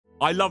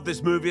I loved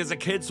this movie as a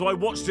kid, so I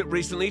watched it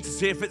recently to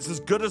see if it's as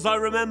good as I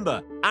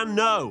remember. And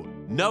no,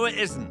 it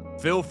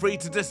isn't. Feel free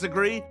to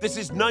disagree. This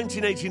is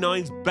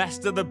 1989's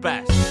best of the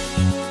best.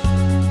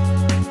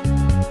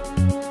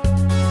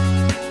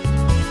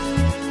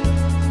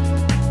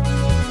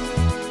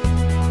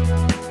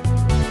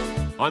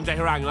 I'm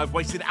Harangue, and I've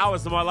wasted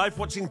hours of my life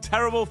watching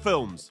terrible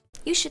films.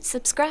 You should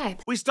subscribe.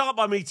 We start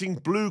by meeting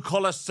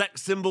blue-collar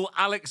sex symbol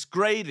Alex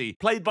Grady,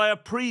 played by a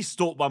priest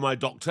stalked by my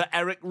doctor,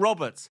 Eric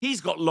Roberts.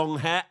 He's got long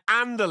hair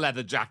and a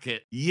leather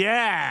jacket.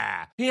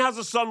 Yeah! He has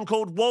a son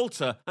called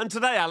Walter, and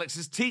today Alex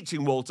is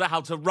teaching Walter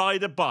how to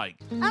ride a bike.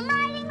 I'm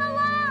riding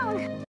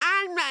alone!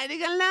 I'm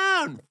riding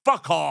alone!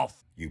 Fuck off!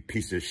 You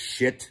piece of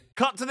shit.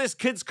 Cut to this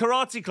kid's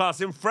karate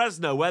class in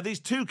Fresno where these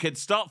two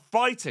kids start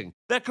fighting.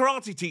 Their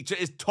karate teacher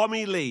is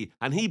Tommy Lee,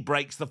 and he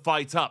breaks the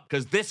fight up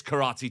because this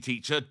karate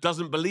teacher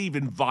doesn't believe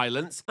in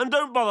violence. And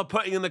don't bother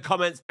putting in the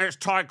comments, it's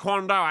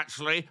Taekwondo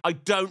actually. I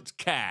don't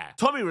care.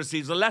 Tommy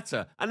receives a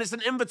letter, and it's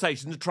an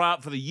invitation to try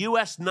out for the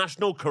US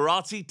National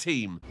Karate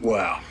Team.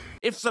 Wow.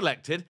 If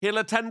selected, he'll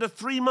attend a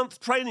 3-month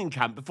training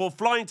camp before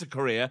flying to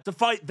Korea to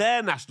fight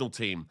their national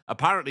team.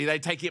 Apparently, they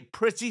take it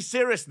pretty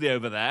seriously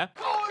over there.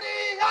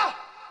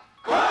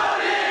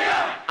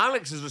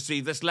 Alex has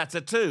received this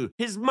letter too.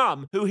 His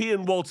mum, who he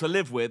and Walter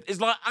live with, is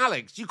like,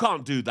 Alex, you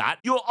can't do that.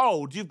 You're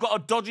old, you've got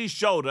a dodgy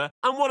shoulder,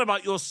 and what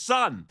about your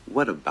son?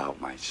 What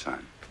about my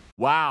son?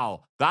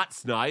 Wow,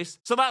 that's nice.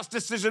 So that's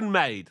decision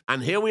made.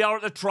 And here we are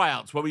at the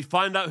tryouts where we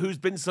find out who's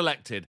been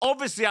selected.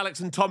 Obviously Alex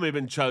and Tommy have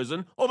been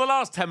chosen, or the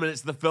last 10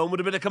 minutes of the film would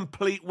have been a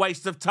complete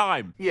waste of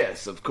time.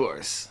 Yes, of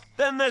course.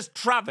 Then there's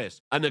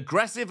Travis, an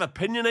aggressive,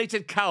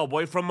 opinionated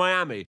cowboy from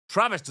Miami.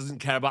 Travis doesn't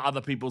care about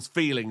other people's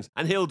feelings,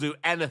 and he'll do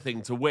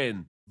anything to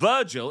win.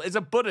 Virgil is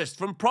a Buddhist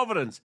from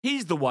Providence.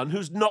 He's the one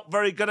who's not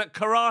very good at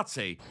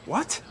karate.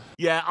 What?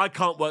 Yeah, I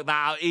can't work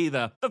that out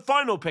either. The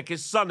final pick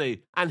is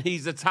Sonny, and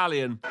he's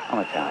Italian. I'm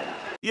Italian.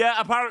 Yeah,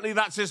 apparently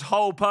that's his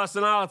whole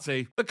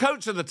personality. The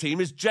coach of the team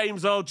is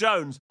James Earl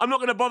Jones. I'm not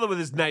going to bother with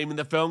his name in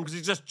the film because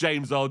he's just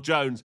James Earl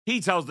Jones.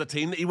 He tells the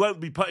team that he won't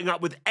be putting up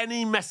with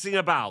any messing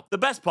about. The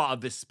best part of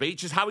this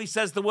speech is how he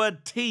says the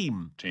word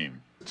team.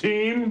 Team.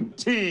 Team,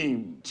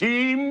 team,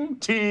 team,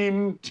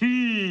 team,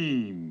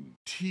 team.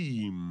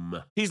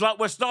 Team. He's like,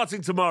 we're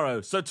starting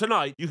tomorrow, so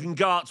tonight you can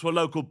go out to a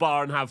local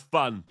bar and have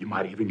fun. You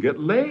might even get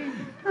laid.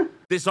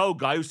 This old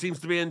guy who seems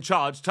to be in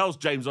charge tells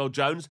James Earl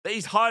Jones that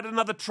he's hired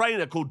another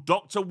trainer called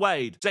Dr.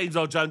 Wade. James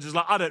Earl Jones is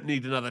like, I don't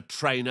need another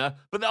trainer.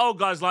 But the old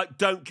guy's like,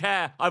 don't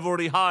care. I've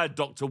already hired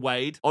Dr.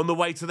 Wade. On the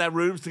way to their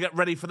rooms to get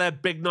ready for their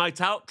big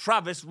night out,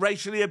 Travis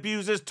racially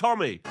abuses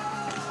Tommy.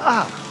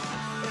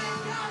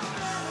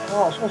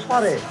 Oh, so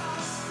sorry.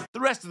 The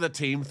rest of the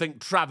team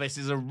think Travis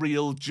is a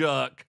real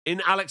jerk.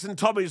 In Alex and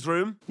Tommy's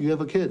room... You have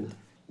a kid?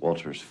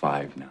 Walter's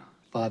 5 now.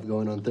 5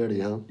 going on 30,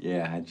 huh?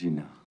 Yeah, how'd you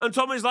know? And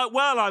Tommy's like,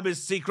 well, I'm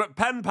his secret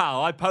pen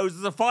pal. I pose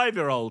as a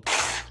 5-year-old.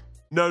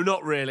 No,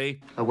 not really.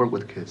 I work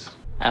with kids.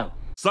 Oh.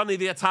 Sonny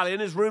the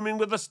Italian is rooming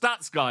with the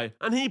stats guy,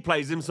 and he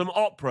plays him some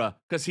opera,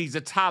 because he's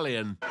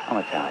Italian. I'm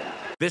Italian.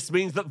 This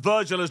means that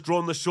Virgil has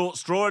drawn the short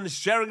straw and is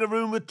sharing a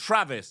room with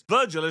Travis.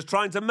 Virgil is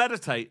trying to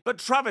meditate, but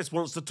Travis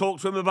wants to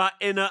talk to him about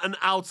inner and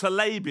outer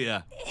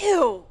labia.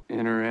 Ew.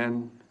 Inner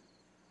and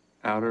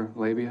outer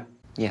labia?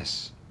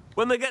 Yes.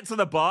 When they get to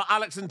the bar,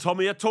 Alex and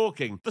Tommy are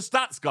talking. The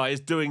stats guy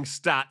is doing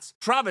stats.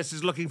 Travis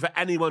is looking for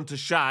anyone to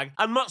shag,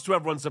 and much to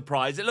everyone's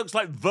surprise, it looks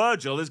like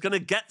Virgil is going to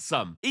get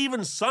some.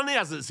 Even Sonny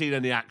hasn't seen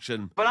any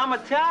action. But I'm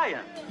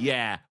Italian.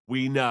 Yeah,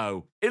 we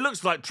know. It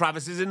looks like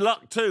Travis is in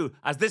luck too,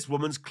 as this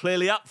woman's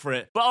clearly up for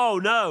it. But oh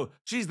no,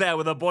 she's there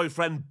with her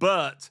boyfriend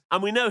Bert.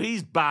 And we know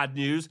he's bad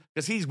news,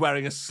 because he's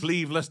wearing a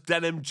sleeveless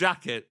denim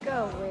jacket.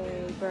 Go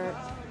away, Bert.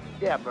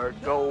 Yeah,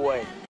 Bert, go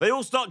away. They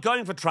all start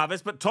going for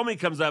Travis, but Tommy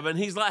comes over and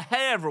he's like,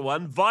 hey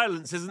everyone,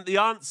 violence isn't the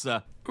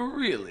answer.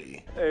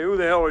 Really? Hey, who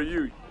the hell are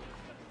you?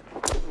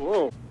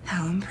 Whoa.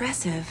 How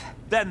impressive.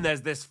 Then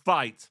there's this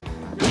fight.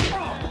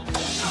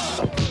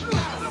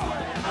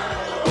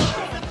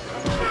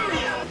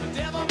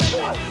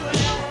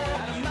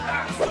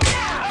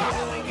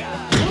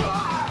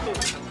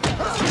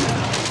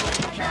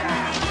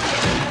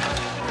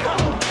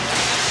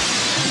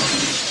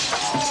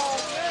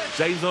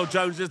 James Earl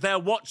Jones is there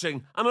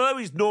watching, and although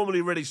he's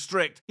normally really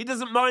strict, he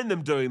doesn't mind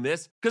them doing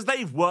this, because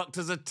they've worked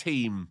as a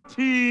team.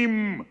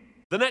 Team.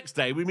 The next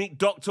day, we meet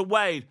Dr.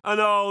 Wade,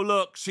 and oh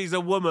look, she's a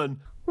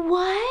woman.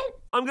 What?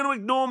 I'm going to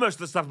ignore most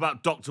of the stuff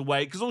about Dr.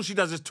 Wade, because all she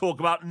does is talk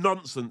about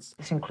nonsense.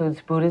 This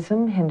includes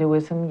Buddhism,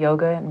 Hinduism,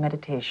 yoga, and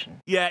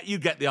meditation. Yeah, you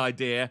get the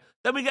idea.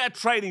 Then we get a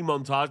training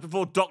montage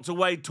before Dr.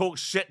 Wade talks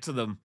shit to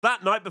them.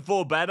 That night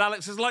before bed,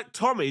 Alex is like,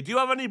 Tommy, do you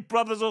have any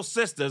brothers or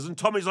sisters? And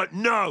Tommy's like,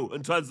 no,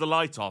 and turns the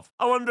light off.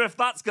 I wonder if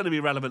that's going to be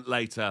relevant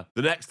later.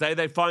 The next day,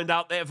 they find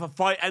out that if a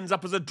fight ends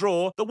up as a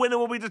draw, the winner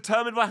will be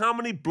determined by how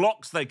many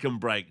blocks they can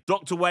break.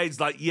 Dr. Wade's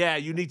like, yeah,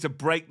 you need to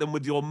break them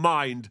with your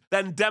mind.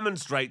 Then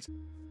demonstrates.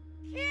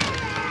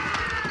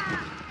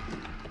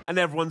 And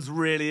everyone's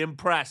really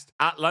impressed.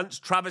 At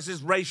lunch, Travis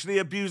is racially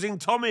abusing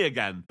Tommy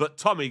again, but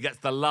Tommy gets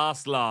the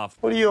last laugh.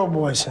 What do your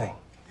boys say?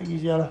 Think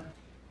he's yellow?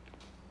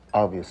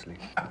 Obviously.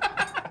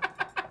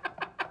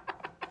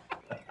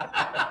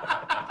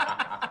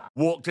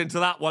 Walked into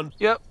that one.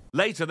 Yep.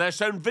 Later, they're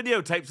shown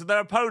videotapes of their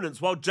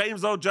opponents while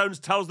James Earl Jones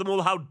tells them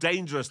all how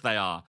dangerous they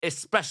are,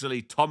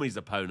 especially Tommy's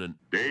opponent.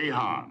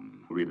 Dahan,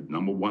 rated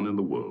 #1 in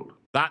the world.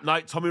 That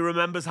night, Tommy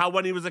remembers how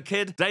when he was a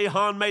kid,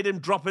 Dahan made him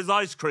drop his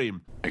ice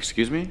cream.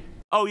 Excuse me?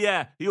 Oh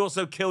yeah, he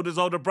also killed his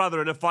older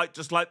brother in a fight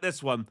just like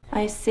this one.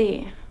 I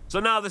see. So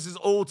now this is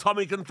all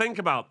Tommy can think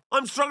about.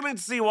 I'm struggling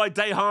to see why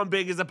Dahan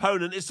being his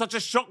opponent is such a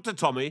shock to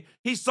Tommy.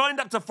 He signed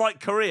up to fight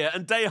Korea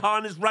and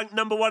Dahan is ranked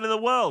 #1 in the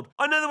world.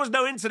 I know there was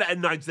no internet in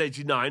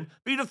 1989,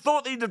 but you'd have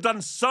thought that he'd have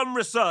done some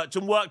research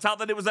and worked out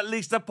that it was at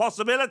least a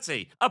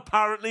possibility.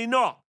 Apparently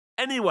not.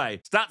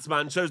 Anyway,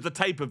 Statsman shows the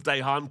tape of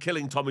Dahan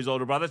killing Tommy's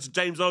older brother to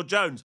James Earl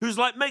Jones, who's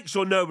like, make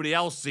sure nobody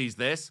else sees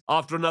this.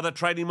 After another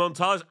training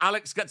montage,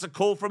 Alex gets a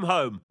call from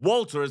home.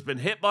 Walter has been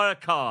hit by a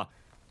car.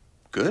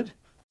 Good?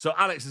 So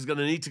Alex is going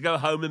to need to go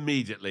home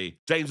immediately.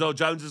 James Earl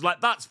Jones is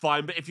like, that's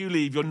fine, but if you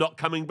leave, you're not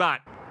coming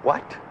back.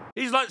 What?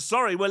 He's like,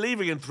 sorry, we're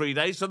leaving in 3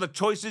 days, so the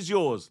choice is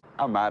yours.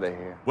 I'm out of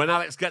here. When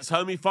Alex gets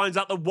home, he finds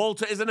out that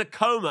Walter is in a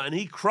coma and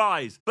he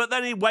cries. But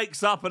then he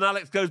wakes up and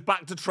Alex goes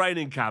back to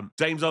training camp.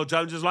 James Earl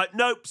Jones is like,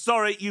 nope,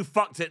 sorry, you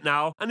fucked it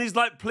now. And he's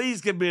like,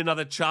 please give me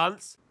another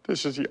chance.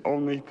 This is the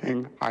only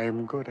thing I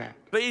am good at.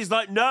 But he's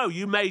like, no,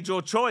 you made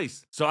your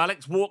choice. So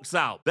Alex walks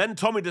out. Then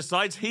Tommy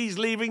decides he's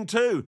leaving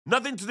too.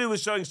 Nothing to do with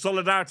showing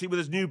solidarity with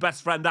his new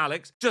best friend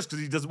Alex, just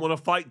because he doesn't want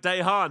to fight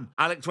Dahan.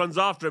 Alex runs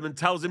after him and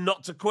tells him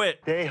not to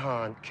quit.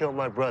 Dahan killed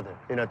my brother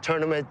in a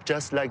tournament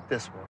just like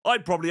this one.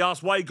 I'd probably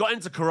ask why he got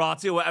into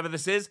karate or whatever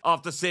this is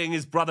after seeing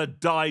his brother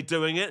die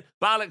doing it.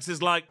 But Alex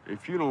is like,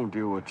 If you don't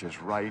do what's just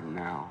right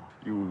now,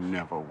 you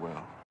never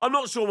will. I'm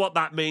not sure what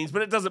that means,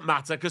 but it doesn't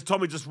matter because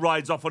Tommy just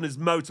rides off on his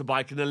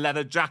motorbike in a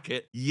leather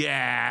jacket.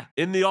 Yeah.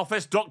 In the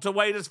office, Dr.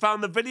 Wade has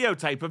found the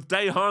videotape of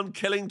Dahan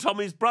killing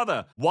Tommy's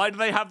brother. Why do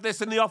they have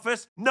this in the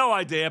office? No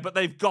idea, but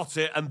they've got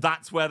it and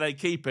that's where they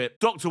keep it.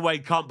 Dr.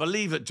 Wade can't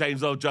believe that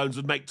James Earl Jones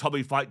would make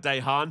Tommy fight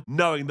Dahan,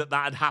 knowing that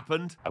that had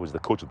happened. I was the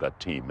coach of that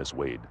team, Miss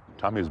Wade.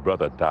 Tommy's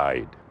brother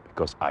died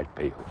because I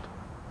failed.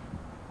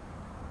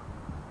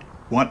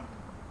 What?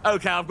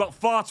 Okay, I've got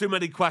far too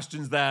many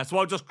questions there, so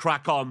I'll just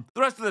crack on.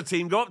 The rest of the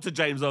team go up to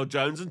James Earl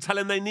Jones and tell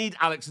him they need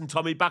Alex and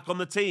Tommy back on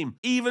the team.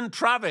 Even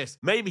Travis.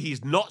 Maybe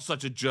he's not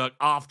such a jerk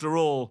after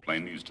all.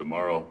 Plane news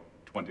tomorrow,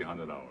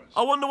 2000 hours.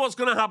 I wonder what's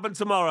going to happen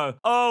tomorrow.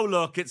 Oh,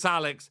 look, it's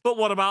Alex. But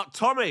what about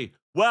Tommy?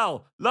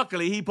 Well,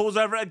 luckily he pulls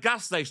over at a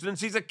gas station and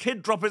sees a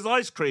kid drop his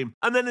ice cream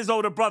and then his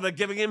older brother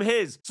giving him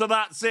his. So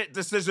that's it,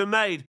 decision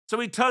made. So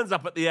he turns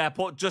up at the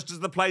airport just as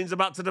the plane's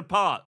about to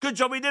depart. Good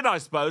job he did, I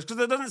suppose, because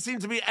there doesn't seem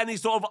to be any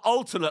sort of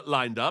alternate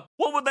lined up.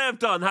 What would they have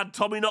done had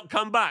Tommy not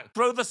come back?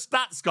 Throw the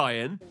stats guy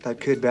in? That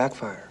could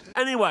backfire.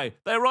 Anyway,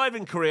 they arrive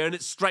in Korea and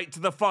it's straight to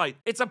the fight.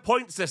 It's a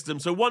point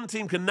system, so one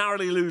team can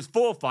narrowly lose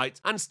 4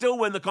 fights and still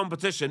win the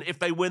competition if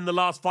they win the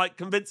last fight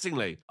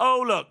convincingly.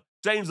 Oh, look.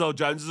 James Earl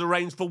Jones has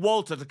arranged for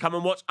Walter to come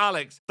and watch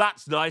Alex.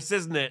 That's nice,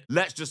 isn't it?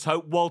 Let's just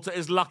hope Walter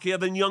is luckier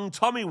than young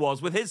Tommy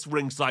was with his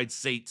ringside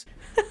seat.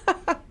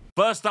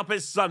 First up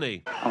is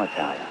Sonny. I'm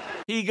Italian.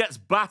 He gets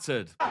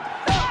battered. But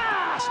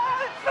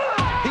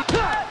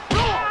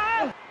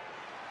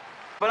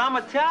I'm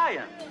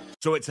Italian.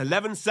 So it's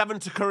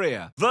 11-7 to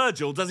Korea.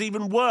 Virgil does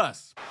even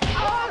worse.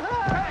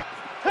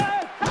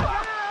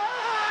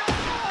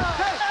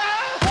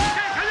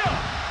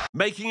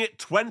 Making it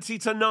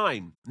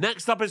 20-9.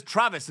 Next up is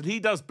Travis, and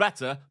he does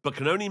better, but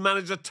can only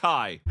manage a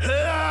tie.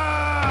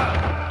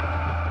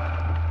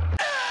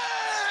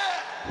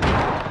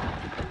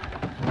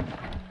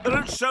 They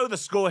don't show the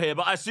score here,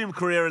 but I assume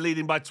Korea are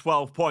leading by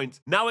 12 points.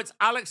 Now it's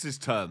Alex's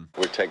turn.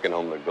 We're taking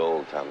home the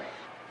gold, Tommy.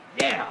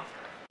 Yeah.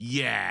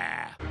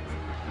 Yeah.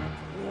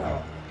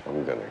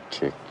 I'm gonna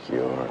kick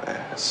your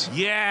ass.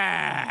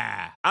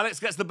 Yeah! Alex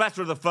gets the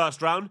better of the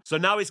first round, so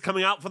now he's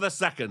coming out for the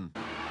second.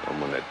 I'm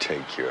gonna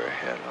take your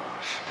head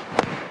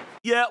off.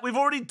 Yeah, we've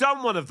already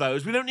done one of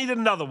those. We don't need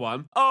another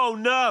one. Oh,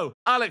 no.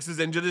 Alex has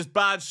injured his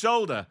bad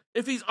shoulder.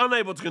 If he's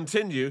unable to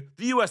continue,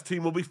 the US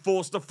team will be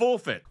forced to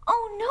forfeit.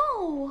 Oh,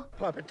 no.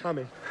 Pop it,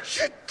 Tommy.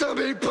 Shit,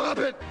 Tommy, pop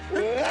it!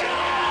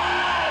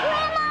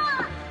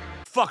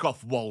 Fuck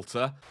off,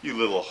 Walter. You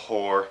little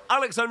whore.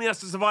 Alex only has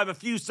to survive a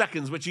few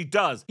seconds, which he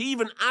does. He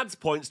even adds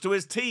points to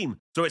his team.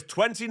 So it's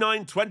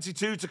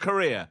 29-22 to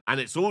Korea. And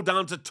it's all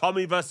down to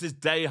Tommy versus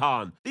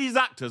Dahan. These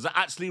actors are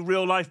actually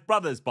real-life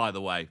brothers, by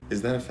the way.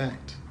 Is that a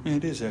fact?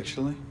 It is,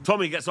 actually.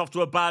 Tommy gets off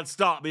to a bad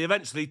start, but he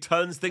eventually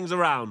turns things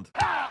around.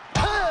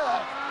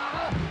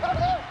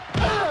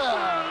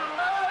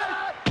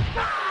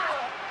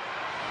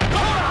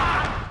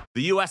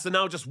 The US are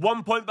now just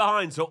 1 point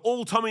behind, so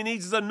all Tommy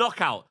needs is a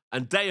knockout,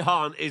 and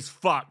Dahan is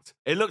fucked.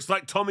 It looks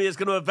like Tommy is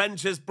going to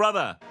avenge his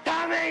brother.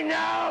 Tommy,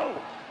 no!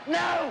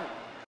 No!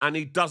 And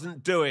he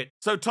doesn't do it,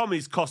 so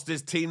Tommy's cost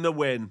his team the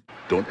win.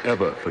 Don't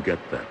ever forget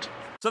that.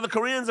 So the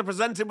Koreans are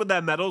presented with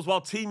their medals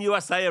while Team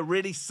USA are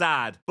really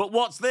sad. But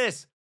what's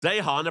this?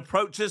 Dahan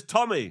approaches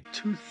Tommy.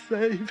 To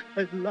save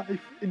a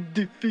life in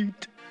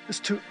defeat is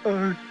to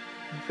earn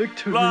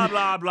Victory. Blah,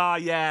 blah, blah,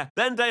 yeah.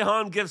 Then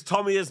Daehan gives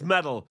Tommy his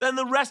medal. Then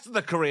the rest of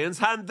the Koreans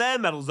hand their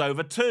medals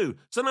over too.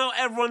 So now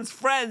everyone's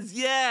friends,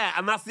 yeah.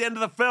 And that's the end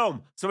of the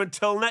film. So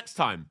until next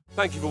time.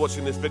 Thank you for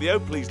watching this video.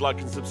 Please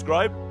like and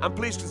subscribe. And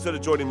please consider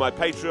joining my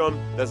Patreon.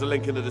 There's a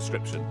link in the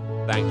description.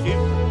 Thank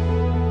you.